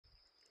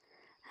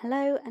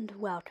Hello and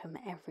welcome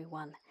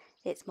everyone.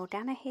 It's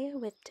Morgana here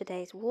with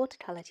today's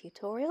watercolor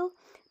tutorial.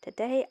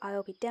 Today I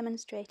will be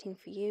demonstrating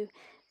for you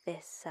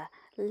this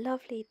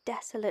lovely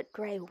desolate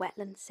grey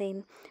wetland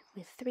scene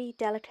with three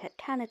delicate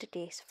Canada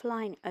geese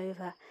flying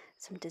over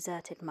some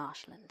deserted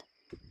marshland.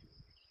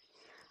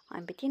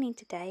 I'm beginning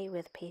today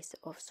with a piece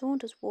of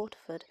Saunders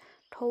Waterford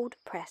cold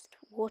pressed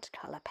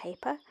watercolor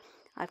paper.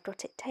 I've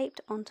got it taped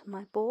onto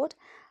my board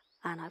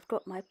and I've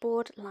got my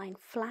board lying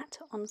flat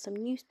on some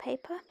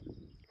newspaper.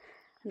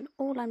 And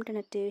all I'm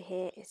going to do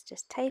here is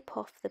just tape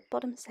off the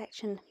bottom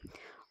section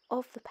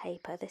of the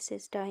paper. This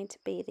is going to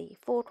be the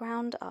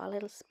foreground, our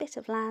little spit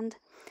of land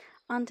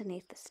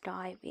underneath the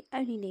sky. We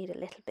only need a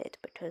little bit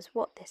because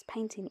what this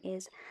painting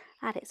is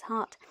at its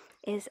heart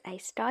is a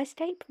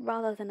skyscape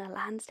rather than a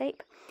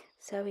landscape.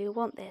 So we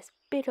want this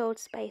big old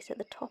space at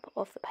the top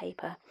of the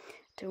paper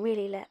to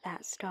really let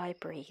that sky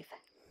breathe.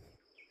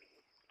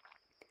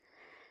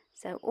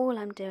 So all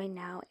I'm doing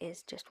now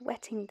is just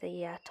wetting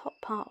the top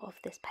part of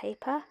this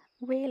paper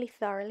really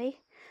thoroughly.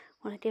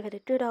 I want to give it a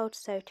good old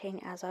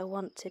soaking as I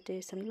want to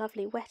do some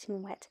lovely wet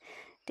in wet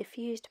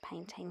diffused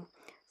painting.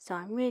 So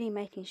I'm really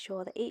making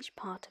sure that each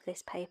part of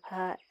this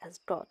paper has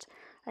got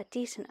a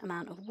decent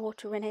amount of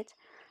water in it,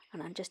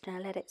 and I'm just going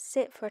to let it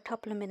sit for a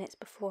couple of minutes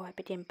before I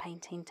begin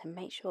painting to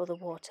make sure the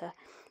water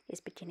is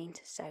beginning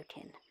to soak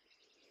in.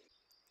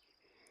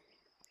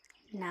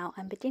 Now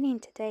I'm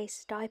beginning today's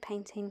sky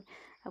painting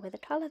with a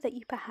colour that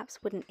you perhaps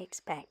wouldn't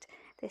expect.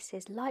 This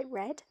is light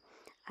red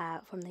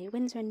from the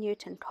Winsor &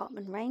 Newton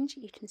Cotman range.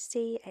 You can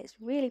see it's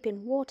really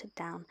been watered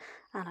down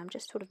and I'm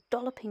just sort of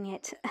dolloping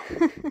it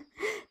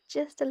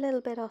just a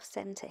little bit off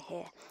centre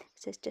here.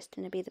 This is just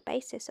going to be the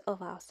basis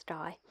of our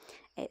sky.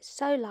 It's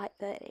so light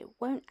that it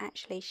won't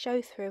actually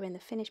show through in the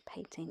finished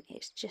painting.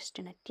 It's just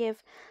going to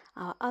give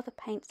our other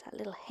paints that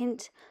little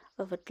hint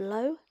of a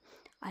glow.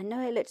 I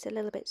know it looks a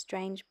little bit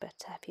strange,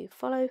 but if you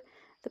follow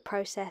the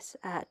process,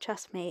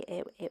 trust me,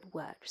 it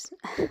works.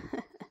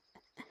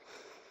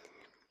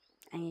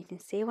 And you can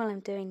see what I'm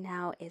doing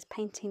now is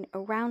painting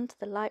around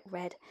the light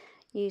red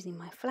using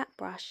my flat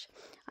brush.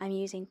 I'm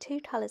using two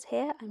colours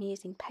here. I'm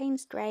using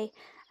Payne's Grey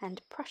and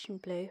Prussian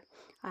Blue.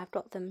 I've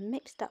got them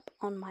mixed up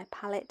on my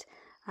palette,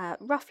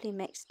 roughly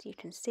mixed. You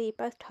can see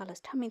both colours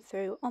coming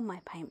through on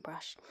my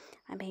paintbrush.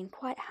 I'm being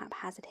quite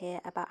haphazard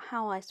here about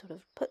how I sort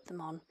of put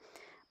them on,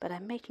 but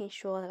I'm making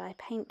sure that I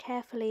paint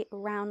carefully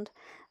around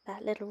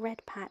that little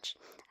red patch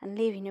and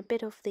leaving a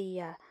bit of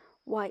the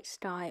white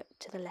sky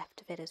to the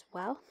left of it as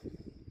well.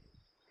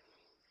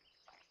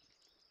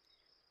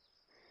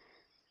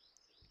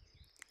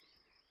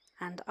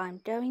 And I'm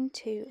going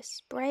to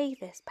spray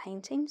this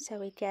painting so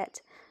we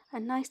get a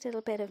nice little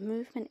bit of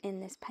movement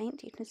in this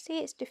paint. You can see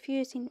it's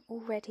diffusing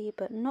already,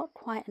 but not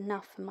quite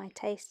enough for my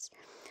tastes.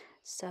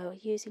 So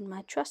using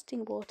my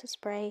trusting water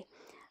spray,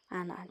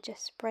 and I've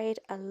just sprayed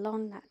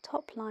along that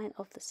top line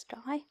of the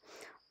sky.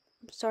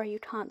 I'm sorry you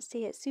can't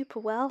see it super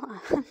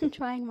well. I'm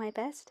trying my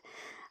best,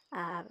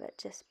 but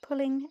just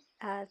pulling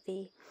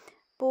the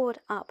board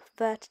up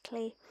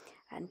vertically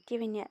and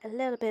giving it a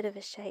little bit of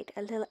a shake,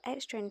 a little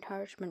extra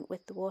encouragement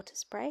with the water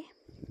spray.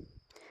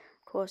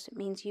 Of course, it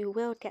means you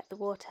will get the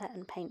water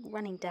and paint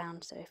running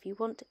down, so if you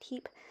want to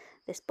keep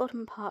this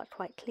bottom part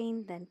quite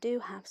clean, then do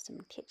have some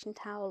kitchen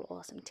towel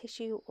or some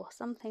tissue or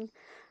something,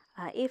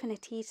 even a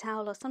tea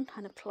towel or some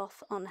kind of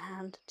cloth on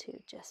hand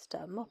to just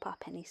mop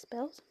up any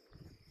spills.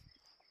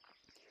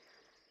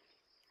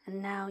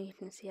 And now you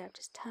can see I've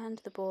just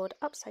turned the board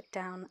upside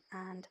down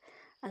and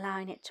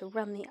allowing it to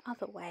run the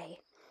other way,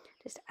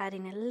 just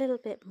adding a little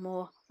bit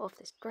more of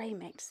this grey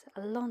mix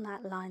along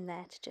that line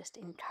there to just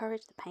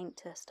encourage the paint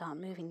to start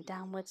moving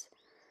downwards.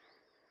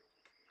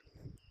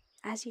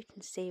 As you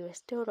can see, we've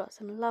still got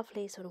some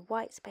lovely sort of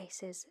white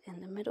spaces in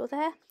the middle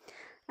there,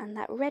 and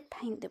that red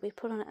paint that we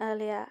put on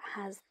earlier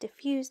has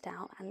diffused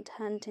out and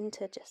turned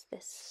into just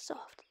this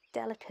soft,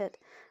 delicate,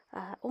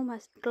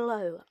 almost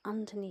glow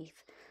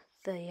underneath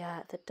the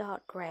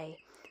dark grey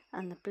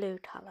and the blue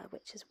colour,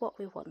 which is what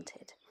we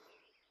wanted.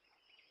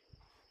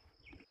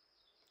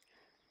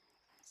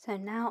 So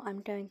now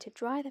I'm going to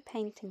dry the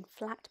painting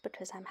flat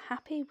because I'm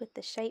happy with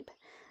the shape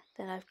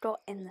that I've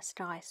got in the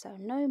sky. So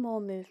no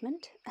more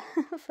movement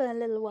for a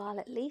little while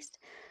at least.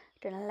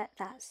 I'm going to let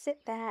that sit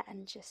there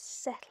and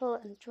just settle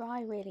and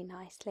dry really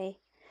nicely.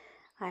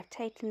 I've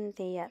taken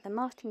the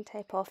masking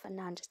tape off and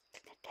now I'm just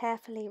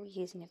carefully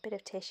using a bit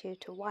of tissue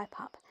to wipe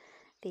up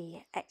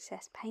the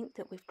excess paint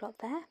that we've got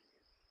there.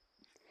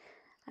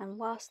 And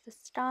whilst the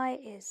sky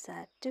is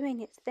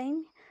doing its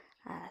thing,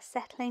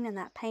 settling and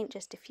that paint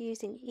just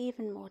diffusing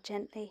even more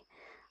gently,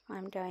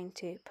 I'm going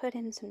to put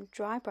in some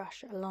dry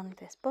brush along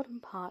this bottom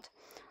part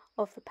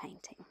of the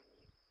painting.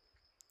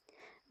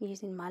 I'm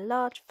using my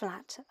large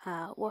flat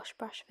wash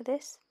brush for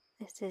this.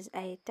 This is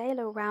a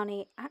Daler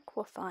Rowney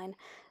Aquafine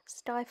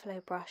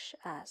Skyflow brush,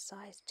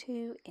 size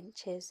 2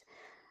 inches.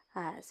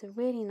 It's a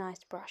really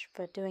nice brush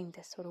for doing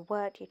this sort of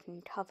work. You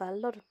can cover a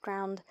lot of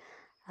ground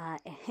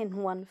in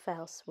one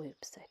fell swoop,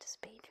 so to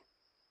speak.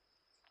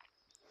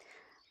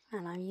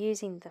 And I'm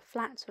using the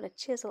flat sort of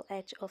chisel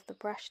edge of the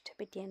brush to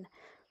begin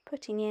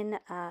putting in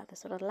the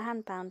sort of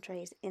land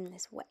boundaries in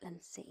this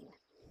wetland scene.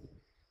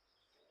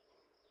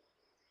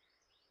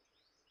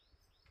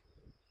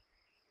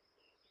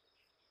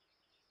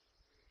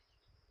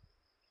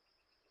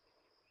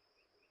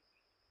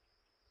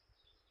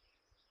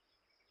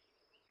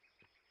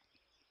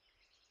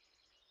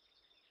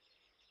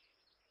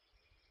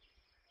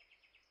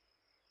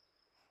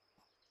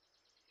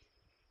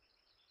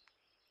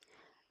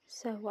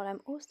 So what I'm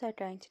also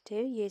going to do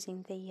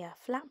using the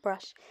flat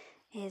brush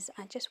is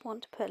I just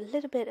want to put a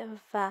little bit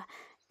of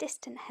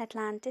distant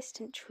headland,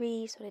 distant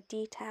tree sort of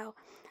detail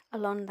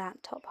along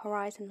that top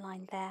horizon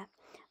line there,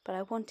 but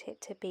I want it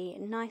to be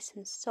nice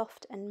and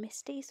soft and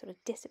misty, sort of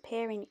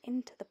disappearing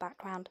into the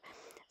background.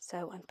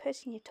 So I'm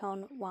putting it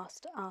on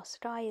whilst our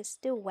sky is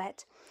still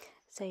wet,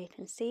 so you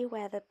can see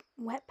where the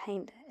wet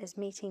paint is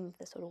meeting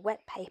the sort of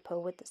wet paper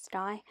with the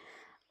sky.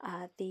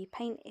 The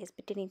paint is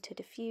beginning to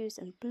diffuse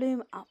and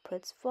bloom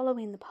upwards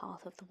following the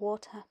path of the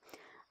water,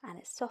 and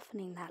it's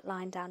softening that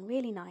line down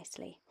really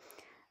nicely.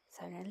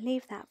 So I'm going to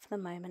leave that for the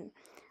moment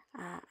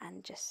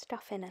and just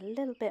stuff in a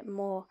little bit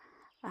more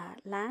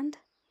land.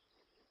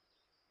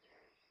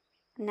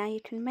 Now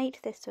you can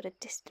make this sort of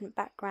distant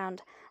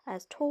background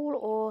as tall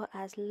or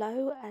as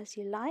low as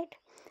you like.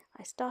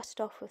 I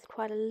started off with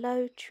quite a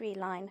low tree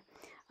line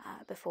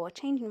before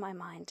changing my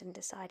mind and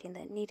deciding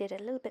that it needed a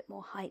little bit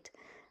more height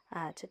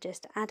to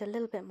just add a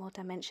little bit more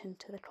dimension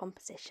to the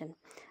composition.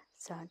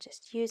 So I'm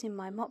just using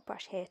my mop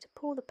brush here to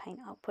pull the paint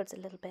upwards a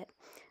little bit,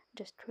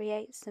 just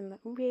create some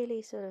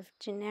really sort of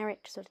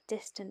generic sort of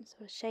distant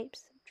sort of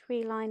shapes,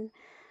 tree line,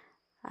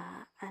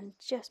 and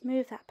just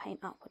move that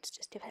paint upwards,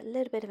 just give it a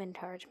little bit of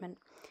encouragement.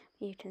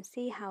 You can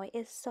see how it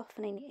is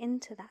softening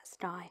into that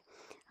sky,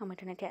 and we're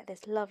going to get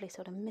this lovely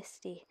sort of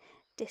misty,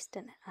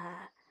 distant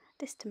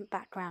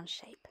background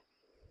shape.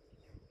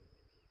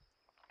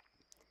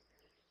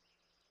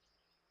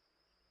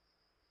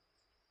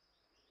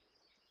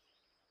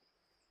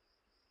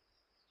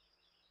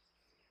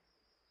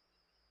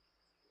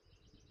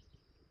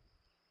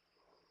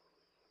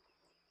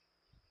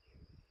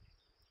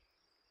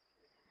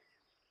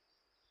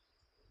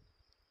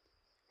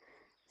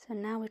 So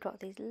now we've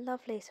got these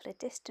lovely sort of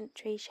distant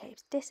tree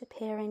shapes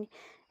disappearing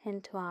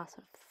into our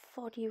sort of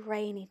foggy,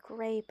 rainy,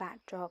 grey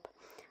backdrop.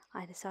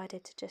 I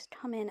decided to just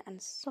come in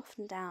and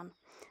soften down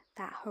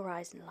that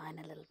horizon line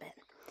a little bit.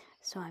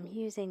 So I'm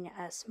using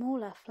a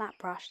smaller flat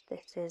brush.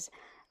 This is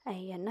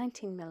a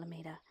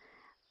 19mm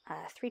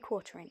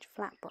 3/4 inch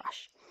flat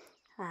brush,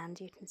 and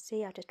you can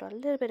see I've just got a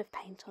little bit of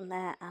paint on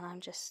there, and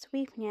I'm just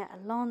sweeping it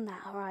along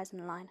that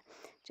horizon line,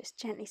 just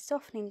gently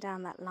softening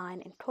down that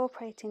line,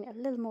 incorporating a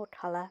little more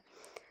colour,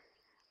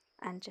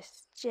 and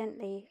just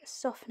gently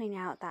softening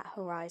out that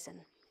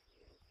horizon.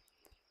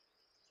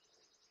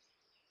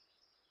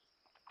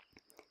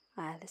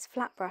 This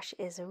flat brush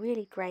is a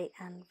really great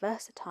and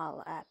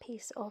versatile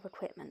piece of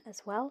equipment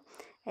as well.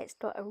 It's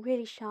got a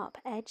really sharp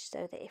edge,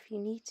 so that if you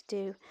need to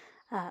do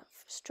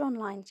strong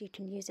lines, you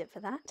can use it for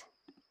that.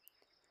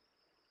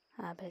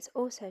 But it's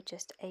also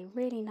just a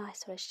really nice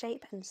sort of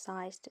shape and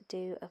size to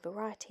do a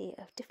variety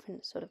of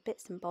different sort of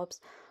bits and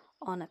bobs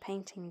on a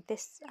painting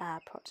this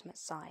approximate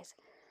size.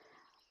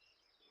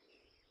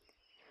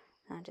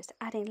 I'm just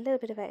adding a little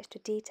bit of extra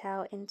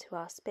detail into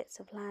our spits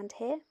of land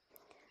here,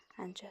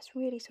 and just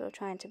really sort of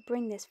trying to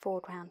bring this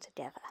foreground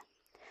together.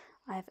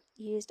 I've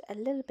used a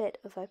little bit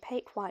of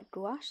opaque white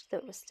gouache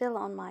that was still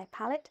on my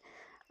palette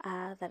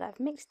that I've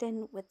mixed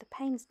in with the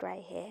Payne's grey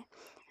here,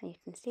 and you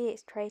can see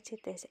it's created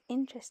this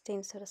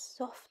interesting sort of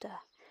softer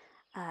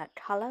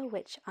colour,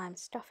 which I'm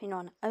stuffing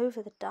on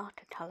over the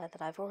darker colour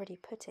that I've already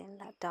put in,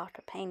 that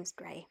darker Payne's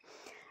grey.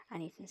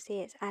 And you can see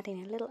it's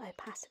adding a little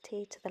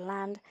opacity to the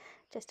land,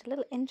 just a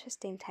little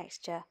interesting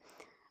texture.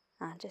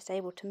 Just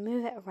able to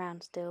move it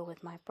around still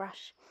with my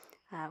brush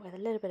with a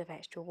little bit of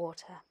extra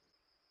water.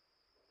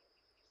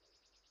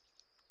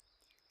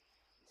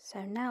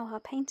 So now our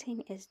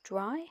painting is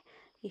dry.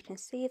 You can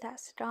see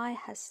that sky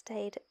has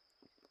stayed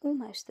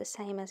almost the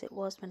same as it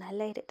was when I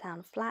laid it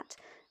down flat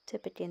to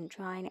begin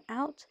drying it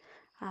out.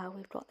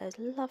 We've got those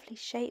lovely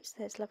shapes,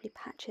 those lovely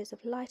patches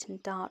of light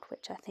and dark,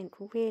 which I think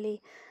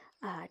really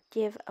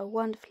give a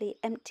wonderfully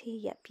empty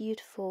yet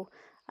beautiful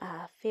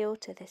feel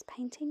to this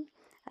painting.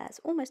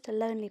 It's almost a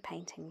lonely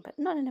painting, but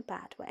not in a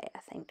bad way, I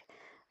think.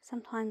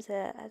 Sometimes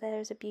there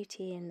is a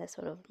beauty in the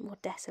sort of more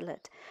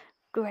desolate,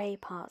 grey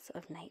parts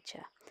of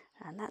nature,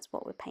 and that's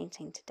what we're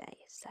painting today.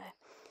 So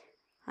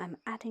I'm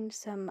adding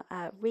some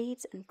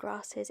reeds and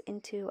grasses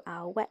into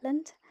our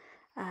wetland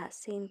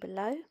scene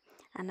below,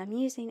 and I'm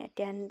using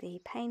again the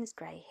Payne's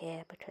grey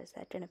here because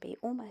they're going to be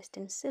almost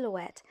in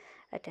silhouette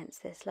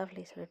against this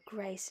lovely sort of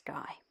grey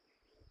sky.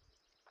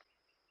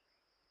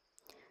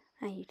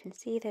 And you can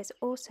see there's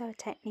also a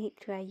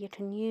technique where you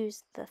can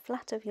use the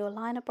flat of your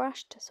liner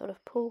brush to sort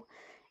of pull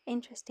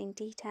interesting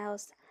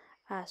details,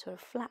 sort of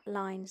flat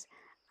lines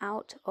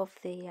out of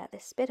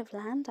this bit of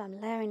land.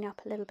 I'm layering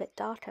up a little bit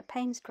darker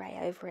Payne's grey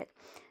over it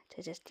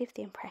to just give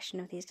the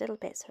impression of these little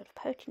bits sort of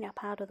poking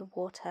up out of the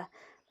water,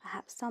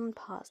 perhaps some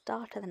parts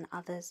darker than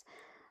others,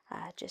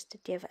 just to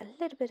give a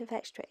little bit of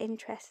extra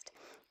interest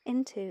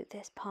into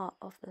this part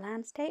of the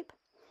landscape.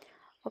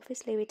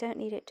 Obviously we don't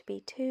need it to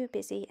be too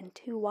busy and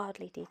too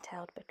wildly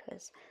detailed,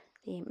 because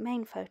the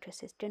main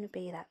focus is going to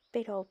be that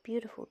big old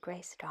beautiful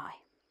grey sky.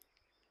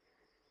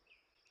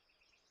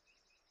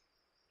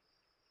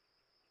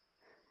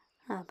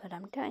 But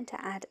I'm going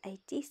to add a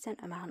decent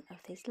amount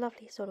of these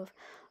lovely sort of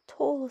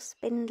tall,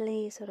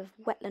 spindly sort of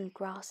wetland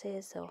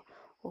grasses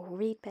or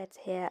reed beds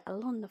here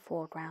along the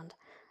foreground.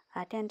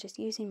 Again, just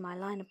using my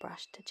liner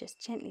brush to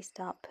just gently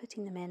start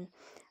putting them in.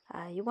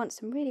 You want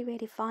some really,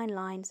 really fine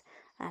lines,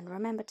 and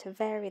remember to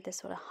vary the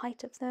sort of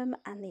height of them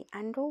and the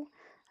angle.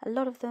 A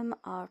lot of them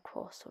are, of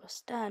course, sort of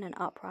stern and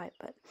upright,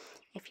 but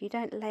if you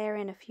don't layer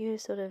in a few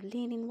sort of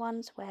leaning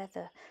ones where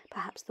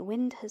perhaps the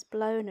wind has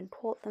blown and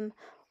caught them,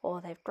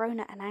 or they've grown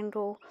at an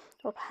angle,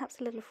 or perhaps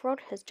a little frog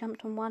has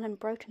jumped on one and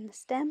broken the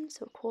stem,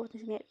 so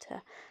causing it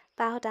to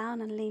bow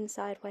down and lean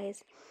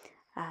sideways.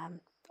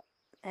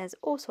 There's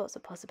all sorts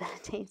of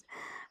possibilities.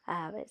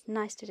 It's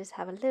nice to just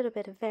have a little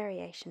bit of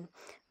variation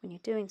when you're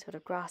doing sort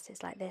of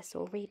grasses like this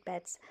or reed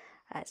beds.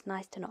 It's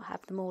nice to not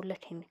have them all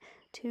looking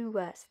too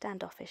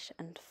standoffish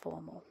and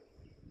formal.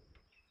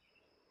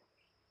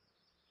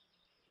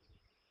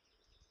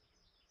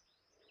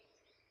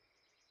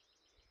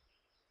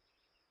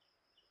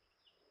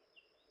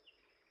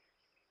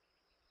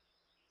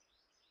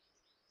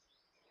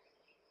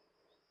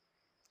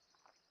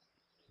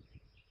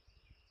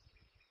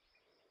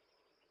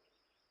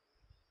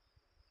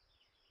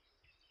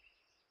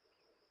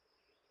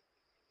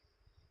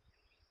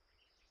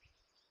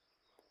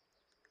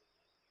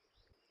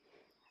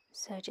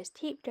 So just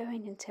keep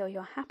going until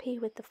you're happy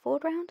with the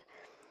foreground.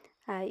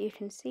 You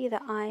can see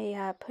that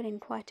I put in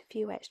quite a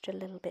few extra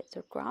little bits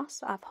of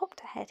grass. I've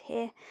hopped ahead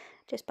here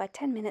just by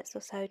 10 minutes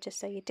or so, just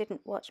so you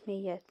didn't watch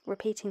me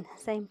repeating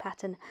the same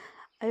pattern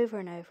over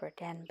and over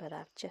again, but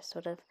I've just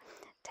sort of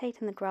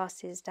taken the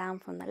grasses down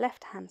from the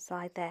left hand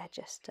side there,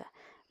 just to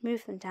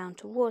move them down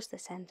towards the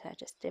centre,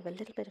 just to give a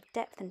little bit of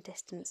depth and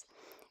distance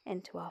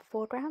into our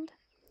foreground.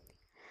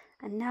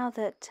 And now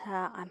that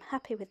I'm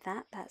happy with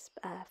that, that's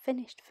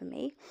finished for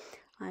me,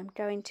 I'm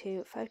going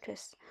to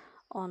focus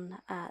on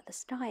the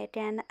sky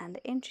again and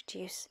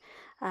introduce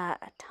a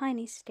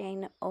tiny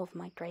skein of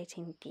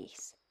migrating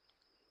geese.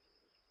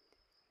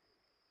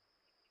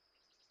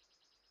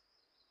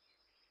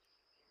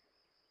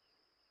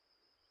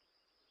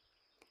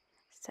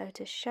 So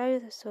to show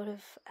the sort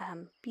of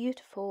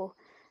beautiful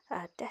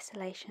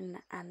desolation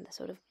and the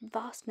sort of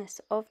vastness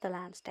of the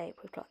landscape,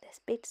 we've got this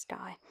big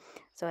sky.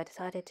 So I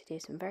decided to do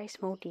some very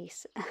small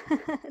geese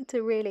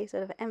to really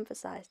sort of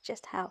emphasize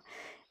just how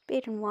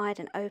big and wide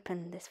and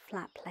open this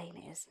flat plain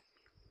is.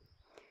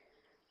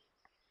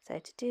 So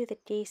to do the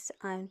geese,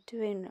 I'm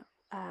doing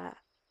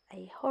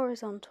a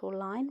horizontal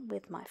line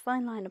with my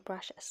fine liner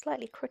brush, a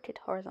slightly crooked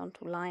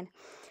horizontal line,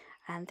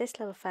 and this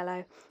little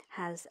fellow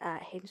has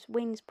his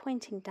wings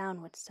pointing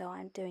downwards, so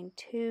I'm doing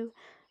two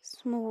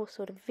small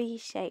sort of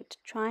V-shaped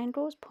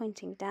triangles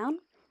pointing down.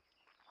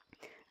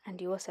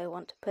 And you also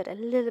want to put a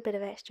little bit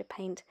of extra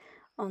paint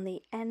on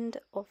the end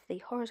of the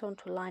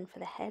horizontal line for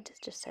the head,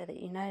 just so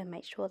that you know and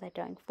make sure they're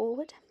going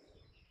forward.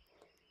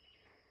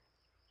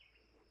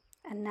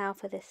 And now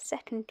for this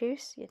second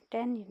goose,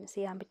 again you can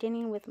see I'm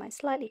beginning with my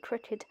slightly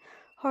crooked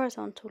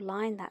horizontal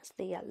line. That's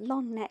the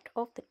long neck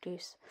of the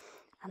goose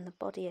and the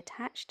body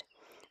attached.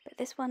 But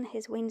this one,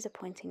 his wings are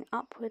pointing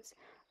upwards,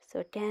 so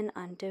again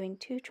I'm doing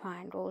two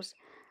triangles,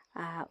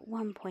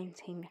 one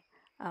pointing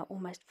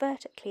almost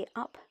vertically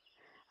up,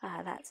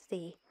 that's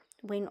the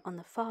wing on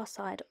the far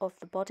side of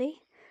the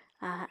body,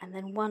 and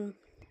then one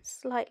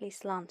slightly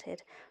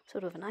slanted,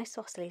 sort of an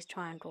isosceles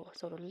triangle,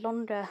 sort of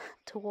longer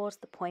towards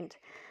the point,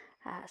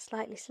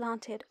 slightly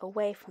slanted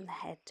away from the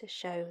head to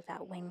show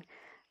that wing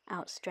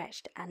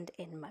outstretched and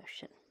in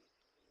motion.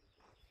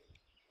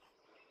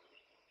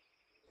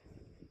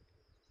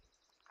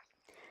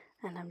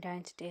 And I'm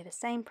going to do the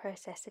same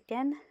process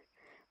again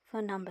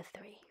for number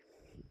 3.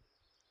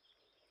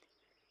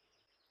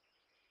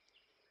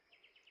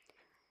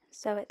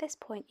 So at this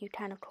point you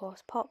can of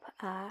course pop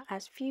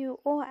as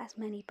few or as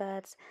many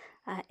birds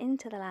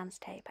into the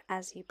landscape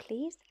as you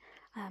please.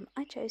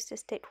 I chose to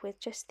stick with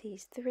just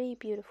these 3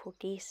 beautiful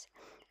geese,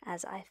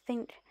 as I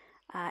think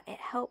it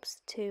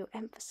helps to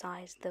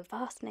emphasize the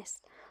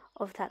vastness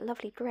of that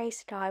lovely grey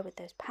sky with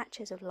those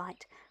patches of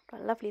light.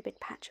 Got a lovely big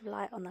patch of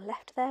light on the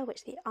left there,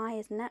 which the eye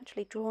is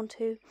naturally drawn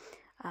to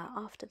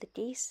after the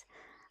geese.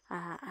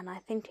 And I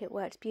think it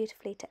works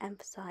beautifully to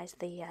emphasize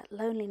the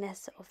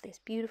loneliness of this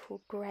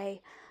beautiful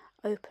grey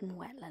open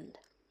wetland.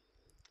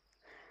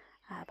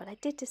 But I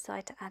did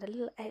decide to add a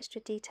little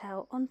extra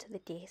detail onto the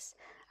geese.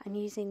 I'm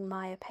using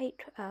my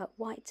opaque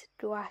white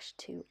gouache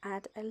to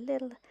add a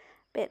little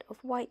bit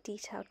of white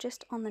detail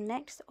just on the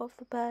necks of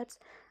the birds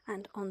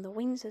and on the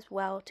wings as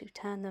well, to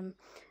turn them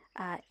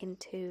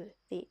into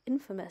the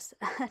infamous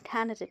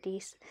Canada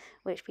geese,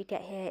 which we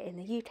get here in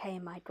the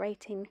UK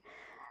migrating.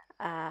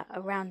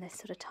 around this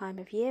sort of time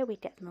of year. We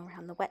get them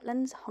around the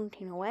wetlands,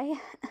 haunting away.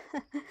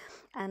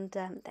 And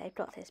they've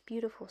got this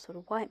beautiful sort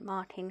of white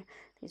marking,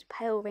 these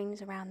pale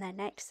rings around their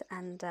necks,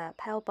 and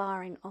pale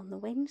barring on the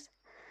wings.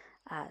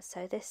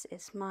 So this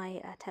is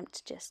my attempt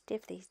to just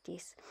give these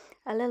geese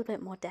a little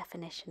bit more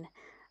definition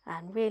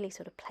and really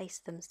sort of place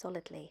them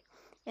solidly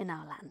in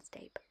our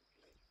landscape.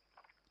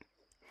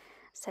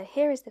 So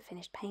here is the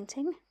finished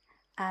painting.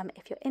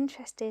 If you're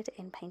interested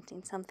in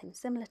painting something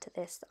similar to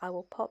this, I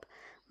will pop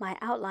my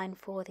outline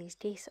for these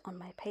geese on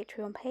my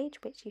Patreon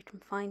page, which you can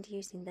find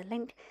using the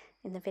link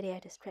in the video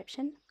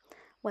description,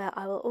 where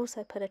I will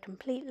also put a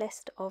complete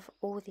list of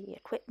all the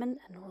equipment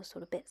and all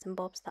sort of bits and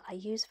bobs that I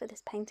use for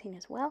this painting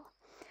as well.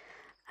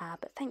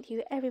 But thank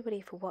you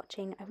everybody for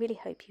watching. I really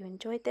hope you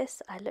enjoyed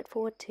this. I look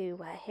forward to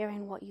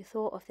hearing what you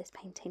thought of this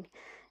painting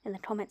in the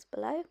comments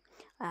below.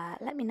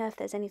 Let me know if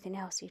there's anything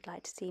else you'd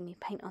like to see me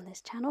paint on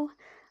this channel.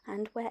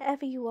 And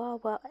wherever you are,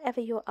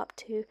 whatever you're up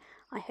to,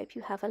 I hope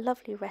you have a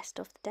lovely rest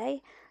of the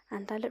day.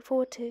 And I look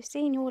forward to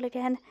seeing you all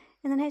again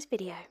in the next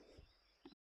video.